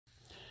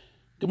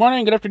Good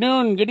morning, good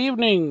afternoon, good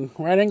evening.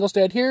 Ryan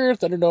Engelstad here,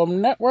 Thunderdome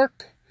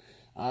Network.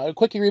 A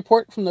quickie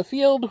report from the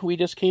field. We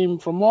just came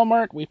from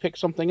Walmart. We picked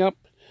something up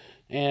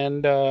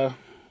and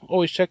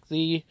always check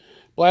the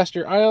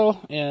blaster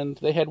aisle. And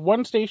they had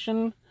one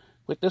station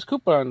with this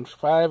coupon,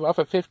 5 off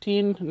of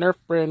 15, Nerf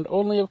brand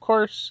only, of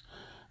course.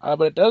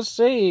 But it does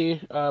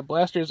say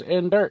blasters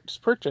and darts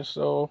purchase.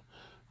 So,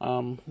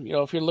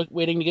 if you're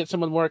waiting to get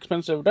some of the more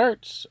expensive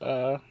darts,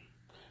 there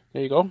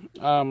you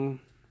go.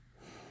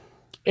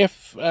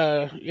 If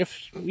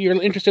you're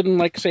interested in,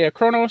 like, say, a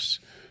Chronos,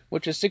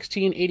 which is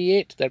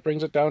 $16.88, that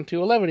brings it down to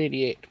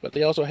 $11.88. But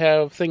they also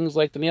have things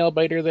like the nail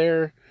biter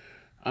there,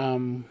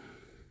 and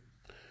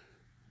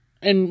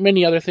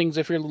many other things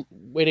if you're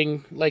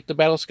waiting, like the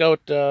Battle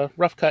Scout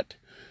rough cut,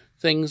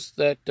 things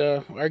that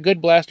are good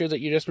blasters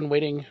that you've just been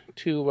waiting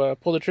to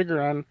pull the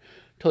trigger on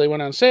until they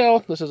went on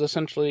sale. This is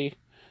essentially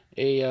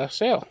a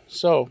sale.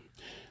 So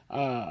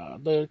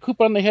the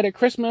coupon they had at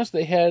Christmas,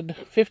 they had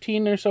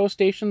 15 or so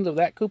stations of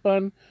that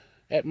coupon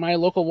at my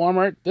local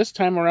Walmart. This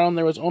time around,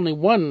 there was only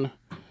one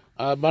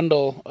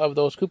bundle of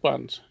those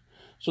coupons.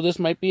 So this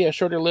might be a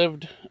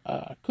shorter-lived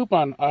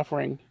coupon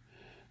offering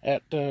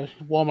at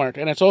Walmart.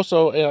 And it's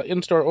also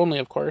in-store only,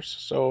 of course.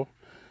 So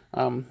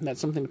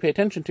that's something to pay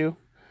attention to.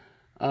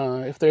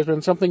 If there's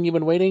been something you've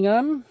been waiting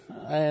on,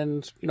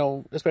 and,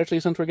 especially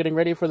since we're getting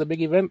ready for the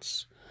big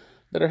events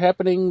that are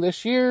happening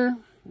this year,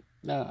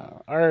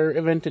 our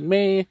event in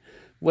May,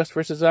 West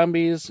vs.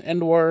 Zombies,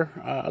 End War,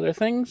 other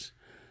things,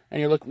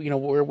 and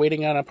we're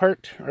waiting on a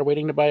part or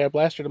waiting to buy a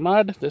blaster to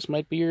mod, this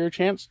might be your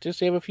chance to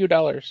save a few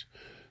dollars,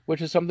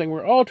 which is something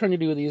we're all trying to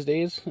do these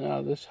days.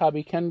 This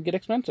hobby can get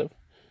expensive.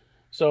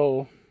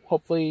 So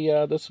hopefully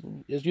this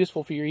is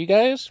useful for you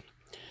guys,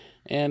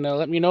 and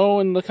let me know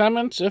in the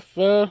comments if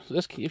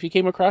you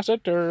came across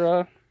it,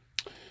 or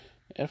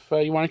if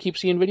you want to keep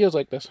seeing videos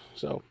like this.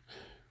 So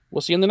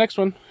we'll see you in the next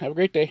one. Have a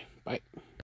great day. Bye.